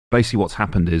basically what's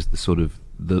happened is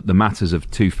the matters of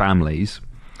two families.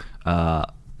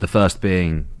 The first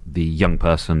being the young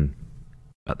person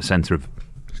at the centre of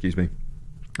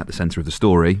the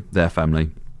story, their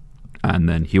family, and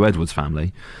then Huw Edwards'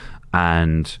 family,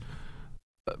 and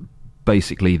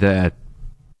basically their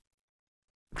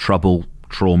trouble,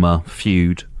 trauma,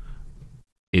 feud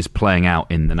is playing out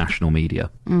in the national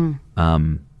media. The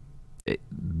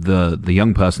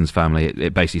young person's family,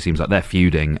 it basically seems like they're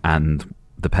feuding, and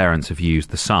the parents have used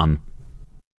the son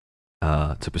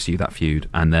to pursue that feud,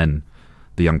 and then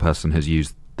the young person has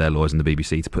used their lawyers and the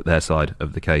BBC to put their side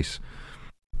of the case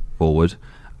forward.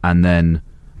 And then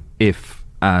and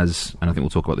I think we'll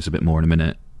talk about this a bit more in a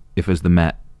minute, if, as the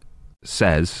Met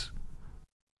says,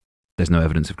 there's no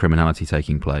evidence of criminality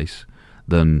taking place,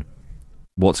 then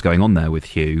what's going on there with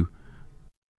Huw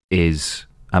is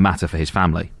a matter for his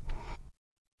family.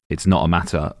 It's not a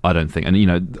matter, I don't think,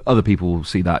 and other people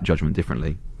see that judgment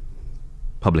differently.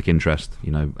 Public interest,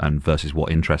 and versus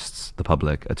what interests the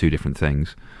public are two different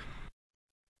things.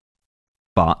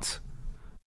 But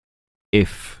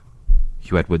if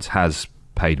Huw Edwards has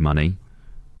paid money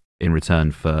in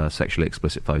return for sexually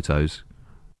explicit photos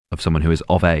of someone who is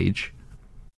of age,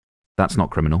 that's not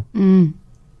criminal.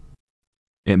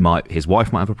 His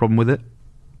wife might have a problem with it,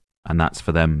 and that's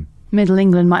for them. Middle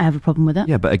England might have a problem with it.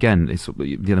 Yeah, but again,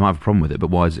 they might have a problem with it, but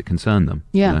why does it concern them?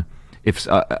 Yeah. If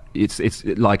it's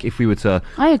like if we were to,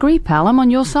 I agree, pal. I'm on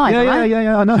your side.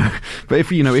 Yeah, I know. But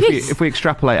if if we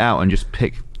extrapolate out and just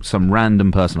pick some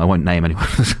random person, I won't name anyone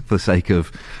for the sake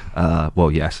of,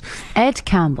 yes, Ed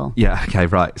Campbell. Yeah, okay,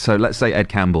 right. So let's say Ed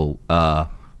Campbell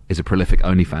is a prolific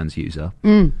OnlyFans user,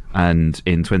 and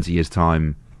in 20 years'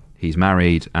 time, he's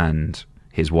married, and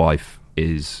his wife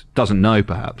doesn't know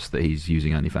perhaps that he's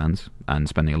using OnlyFans and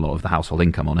spending a lot of the household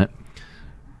income on it.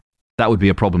 That would be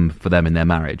a problem for them in their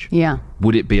marriage. Yeah.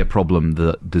 Would it be a problem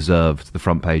that deserved the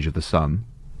front page of The Sun?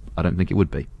 I don't think it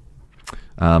would be.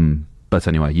 But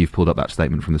anyway, you've pulled up that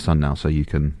statement from The Sun now, so you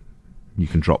can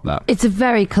drop that. It's a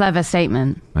very clever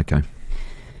statement. Okay.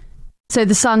 So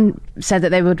The Sun said that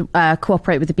they would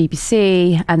cooperate with the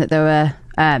BBC, and that there were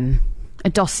a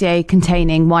dossier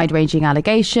containing wide-ranging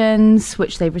allegations,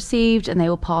 which they've received, and they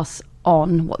will pass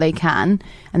on what they can,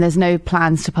 and there's no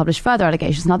plans to publish further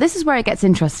allegations. Now, this is where it gets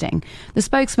interesting. The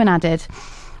spokesman added,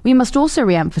 "We must also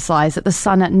re-emphasise that The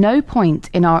Sun at no point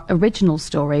in our original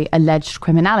story alleged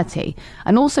criminality,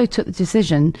 and also took the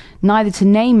decision neither to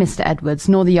name Mr. Edwards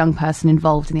nor the young person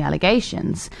involved in the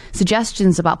allegations.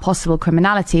 Suggestions about possible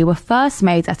criminality were first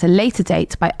made at a later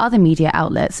date by other media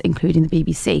outlets, including the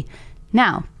BBC."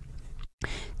 Now,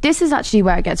 this is actually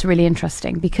where it gets really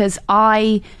interesting, because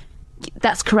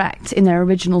that's correct. In their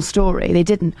original story, they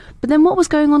didn't. But then what was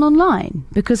going on online?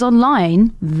 Because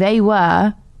online, they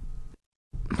were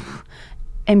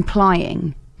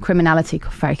implying criminality.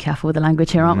 Very careful with the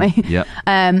language here, aren't we? Yeah.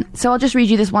 So I'll just read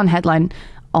you this one headline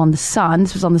on The Sun.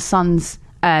 This was on The Sun's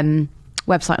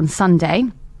website on Sunday,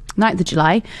 9th of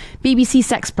July. BBC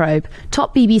sex probe.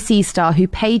 Top BBC star who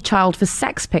paid child for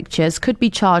sex pictures could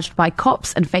be charged by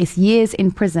cops and face years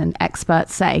in prison,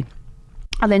 experts say.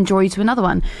 I'll then draw you to another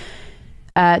one.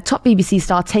 Top BBC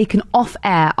star taken off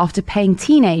air after paying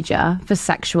teenager for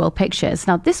sexual pictures.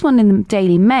 Now, this one in the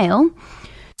Daily Mail.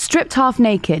 Stripped half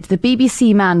naked, the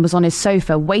BBC man was on his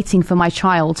sofa waiting for my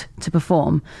child to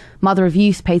perform. Mother of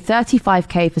youth paid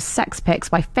 35k for sex pics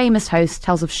by famous host,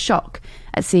 tells of shock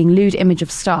at seeing lewd image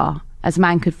of star, as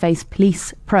man could face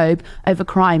police probe over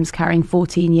crimes carrying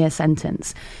 14-year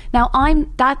sentence. Now,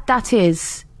 that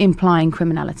is implying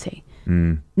criminality.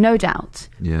 No doubt.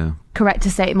 Yeah. Correct to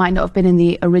say it might not have been in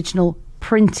the original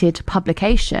printed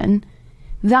publication.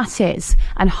 That is.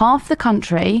 And half the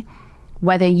country,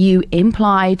 whether you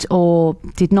implied or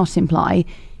did not imply,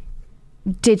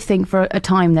 did think for a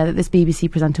time there that this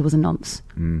BBC presenter was a nonce.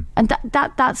 And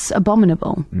that's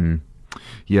abominable.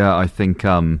 Yeah, I think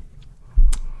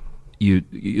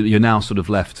you're now sort of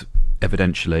left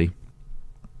evidentially.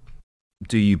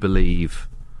 Do you believe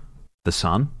The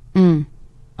Sun and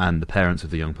the parents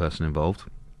of the young person involved?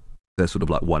 They're sort of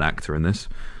like one actor in this.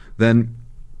 Then,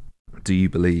 do you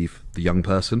believe the young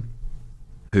person,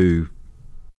 who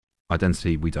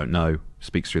identity we don't know,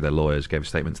 speaks through their lawyers, gave a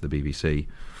statement to the BBC?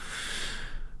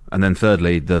 And then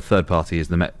thirdly, the third party is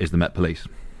the Met Police.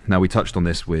 Now, we touched on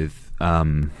this with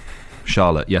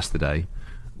Charlotte yesterday,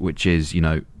 which is,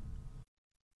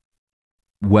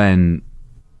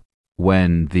 when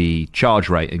the charge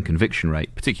rate and conviction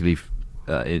rate, particularly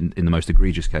in the most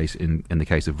egregious case, in the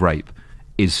case of rape,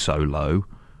 is so low,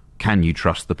 can you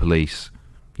trust the police,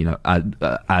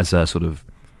 as a sort of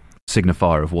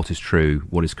signifier of what is true,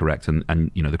 what is correct, and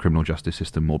the criminal justice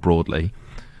system more broadly?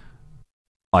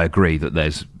 I agree that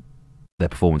their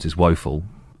performance is woeful,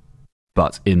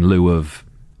 but in lieu of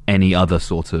any other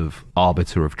sort of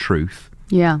arbiter of truth,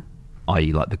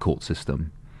 i.e., like the court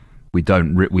system, we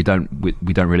don't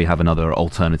really have another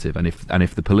alternative. And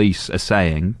if the police are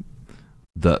saying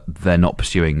that they're not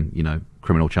pursuing,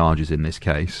 criminal charges in this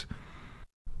case,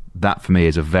 that for me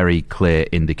is a very clear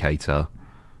indicator,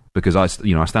 because I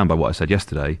stand by what I said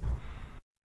yesterday.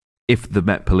 If the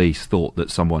Met Police thought that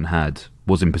someone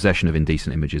was in possession of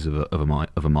indecent images of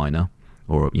a minor,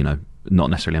 or not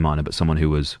necessarily a minor, but someone who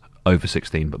was over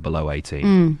 16 but below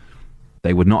 18,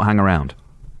 they would not hang around.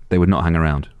 They would not hang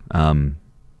around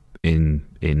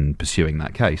in pursuing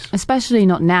that case. Especially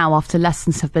not now, after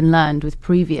lessons have been learned with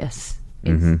previous,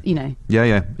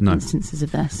 instances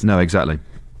of this. No, exactly.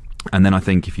 And then I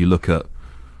think if you look at,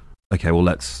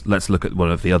 let's look at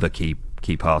one of the other key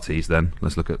parties. Then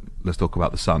let's talk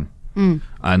about the Sun. And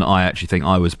I actually think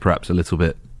I was perhaps a little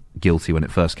bit guilty when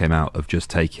it first came out of just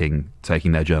taking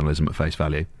their journalism at face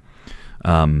value.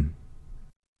 Go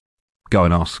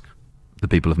and ask the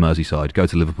people of Merseyside. Go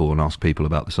to Liverpool and ask people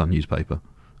about the Sun newspaper.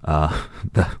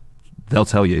 They'll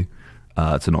tell you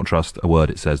to not trust a word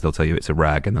it says. They'll tell you it's a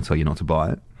rag, and they'll tell you not to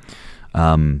buy it.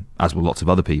 As will lots of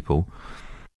other people.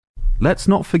 Let's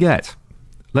not forget.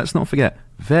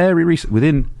 Very recent,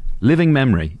 within living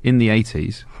memory, in the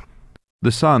 80s,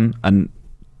 the Sun, and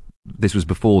this was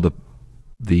before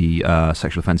the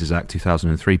Sexual Offences Act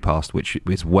 2003 passed, which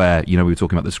is where, we were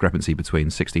talking about the discrepancy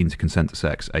between 16 to consent to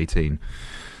sex, 18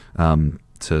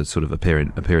 to sort of appear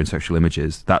in sexual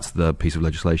images. That's the piece of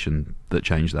legislation that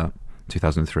changed that,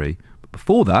 2003. But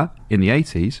before that, in the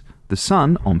 80s, the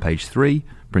Sun, on page 3,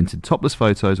 printed topless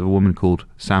photos of a woman called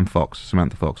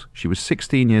Samantha Fox. She was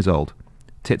 16 years old.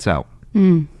 Tits out.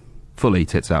 Fully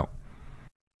tits out.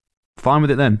 Fine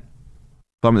with it then.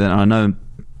 And I know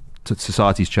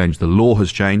society's changed. The law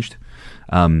has changed.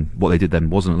 What they did then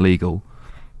wasn't illegal.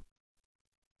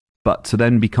 But to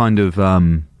then be kind of,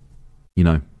 the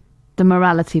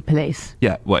morality police.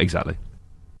 Yeah, well, exactly.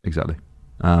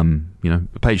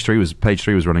 Page 3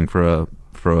 was running for a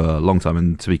long time,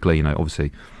 and to be clear,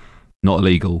 obviously not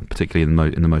illegal,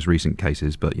 particularly in the most recent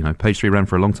cases. But Page 3 ran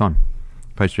for a long time.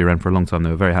 They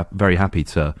were very happy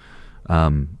to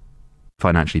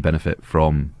financially benefit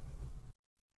from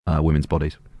women's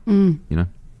bodies.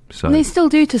 So and they still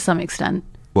do to some extent.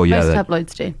 Well, yeah, most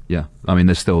tabloids do. Yeah, I mean,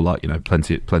 there's still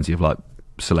plenty of like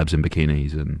celebs in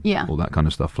bikinis and all that kind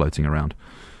of stuff floating around.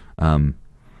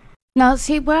 Now,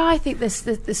 see, where I think this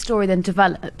story then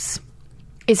develops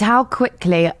is how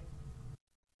quickly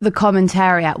the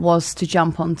commentariat was to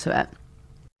jump onto it.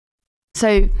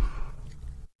 So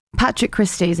Patrick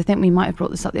Christie's, I think we might have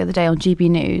brought this up the other day on GB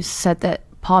News, said that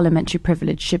parliamentary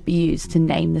privilege should be used to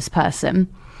name this person.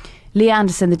 Lee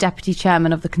Anderson, the deputy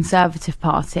chairman of the Conservative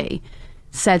Party,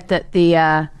 said that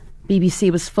the BBC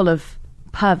was full of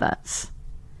perverts.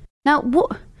 Now,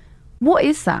 what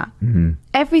is that?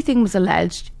 Everything was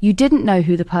alleged. You didn't know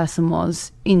who the person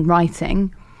was in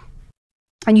writing,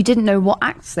 and you didn't know what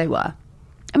acts they were.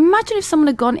 Imagine if someone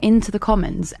had gone into the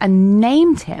Commons and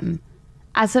named him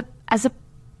as a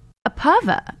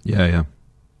pervert. Yeah.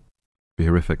 Be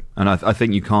horrific. And I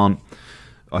think you can't.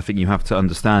 I think you have to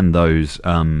understand those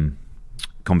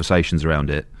conversations around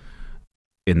it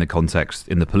in the context,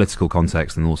 in the political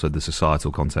context, and also the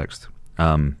societal context.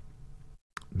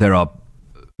 There are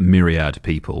myriad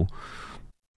people,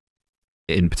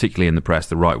 particularly in the press,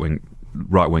 the right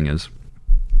wingers,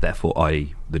 therefore,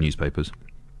 i.e., the newspapers,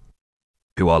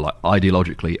 who are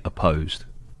ideologically opposed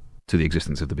to the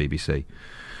existence of the BBC.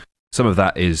 Some of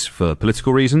that is for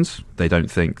political reasons. They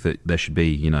don't think that there should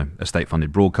be, a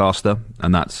state-funded broadcaster,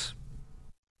 and that's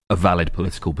a valid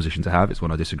political position to have. It's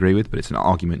one I disagree with, but it's an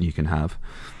argument you can have.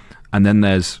 And then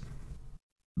there's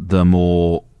the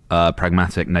more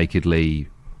pragmatic, nakedly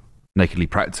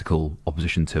practical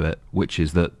opposition to it, which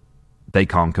is that they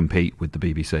can't compete with the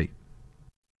BBC,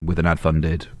 with an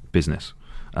ad-funded business.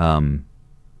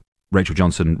 Rachel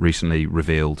Johnson recently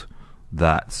revealed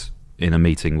that in a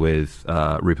meeting with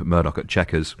Rupert Murdoch at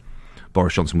Chequers,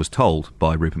 Boris Johnson was told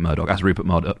by Rupert Murdoch, as Rupert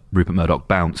Murdoch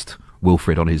bounced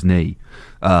Wilfred on his knee,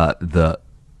 that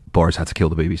Boris had to kill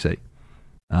the BBC.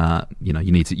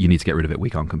 You need to get rid of it. We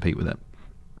can't compete with it.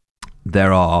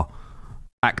 There are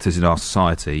actors in our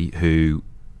society who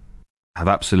have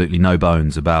absolutely no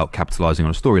bones about capitalising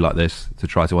on a story like this to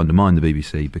try to undermine the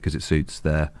BBC because it suits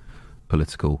their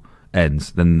political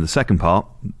ends. Then the second part,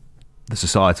 the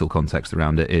societal context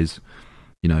around it is,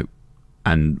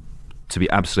 and to be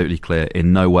absolutely clear,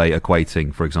 in no way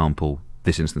equating, for example,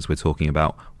 this instance we're talking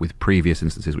about with previous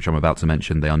instances, which I'm about to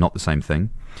mention. They are not the same thing.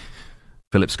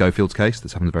 Philip Schofield's case,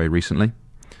 that's happened very recently,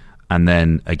 And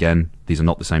then, again, these are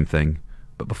not the same thing,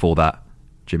 but before that,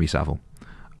 Jimmy Savile.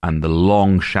 And the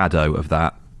long shadow of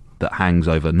that hangs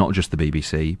over not just the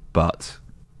BBC, but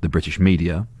the British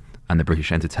media and the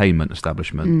British entertainment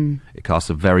establishment. It casts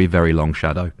a very, very long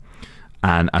shadow.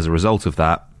 And as a result of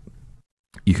that,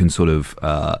 you can sort of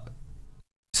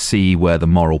see where the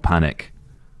moral panic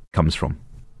comes from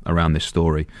around this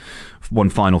story. One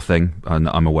final thing, and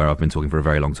I'm aware I've been talking for a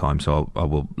very long time, so I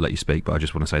will let you speak, but I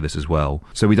just want to say this as well.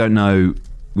 So we don't know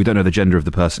the gender of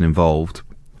the person involved,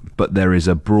 but there is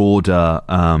a broader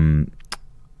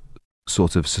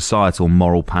sort of societal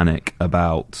moral panic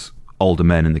about older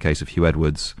men, in the case of Huw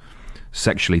Edwards,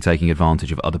 sexually taking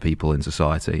advantage of other people in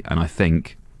society. And I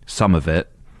think some of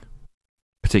it,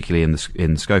 particularly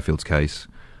in Schofield's case,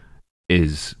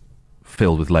 is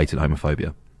filled with latent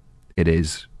homophobia. It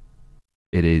is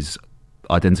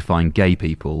identifying gay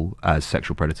people as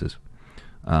sexual predators,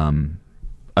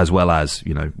 as well as,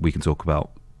 we can talk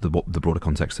about the broader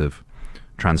context of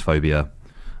transphobia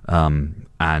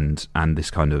and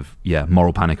this kind of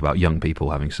moral panic about young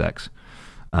people having sex.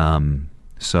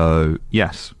 So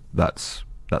yes, that's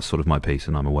sort of my piece,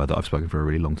 and I'm aware that I've spoken for a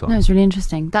really long time. No, it's really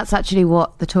interesting. That's actually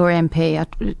what the Tory MP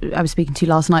I was speaking to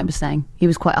last night was saying. He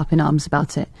was quite up in arms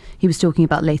about it. He was talking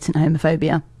about latent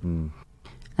homophobia,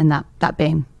 and that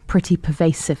being pretty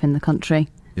pervasive in the country.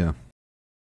 Yeah.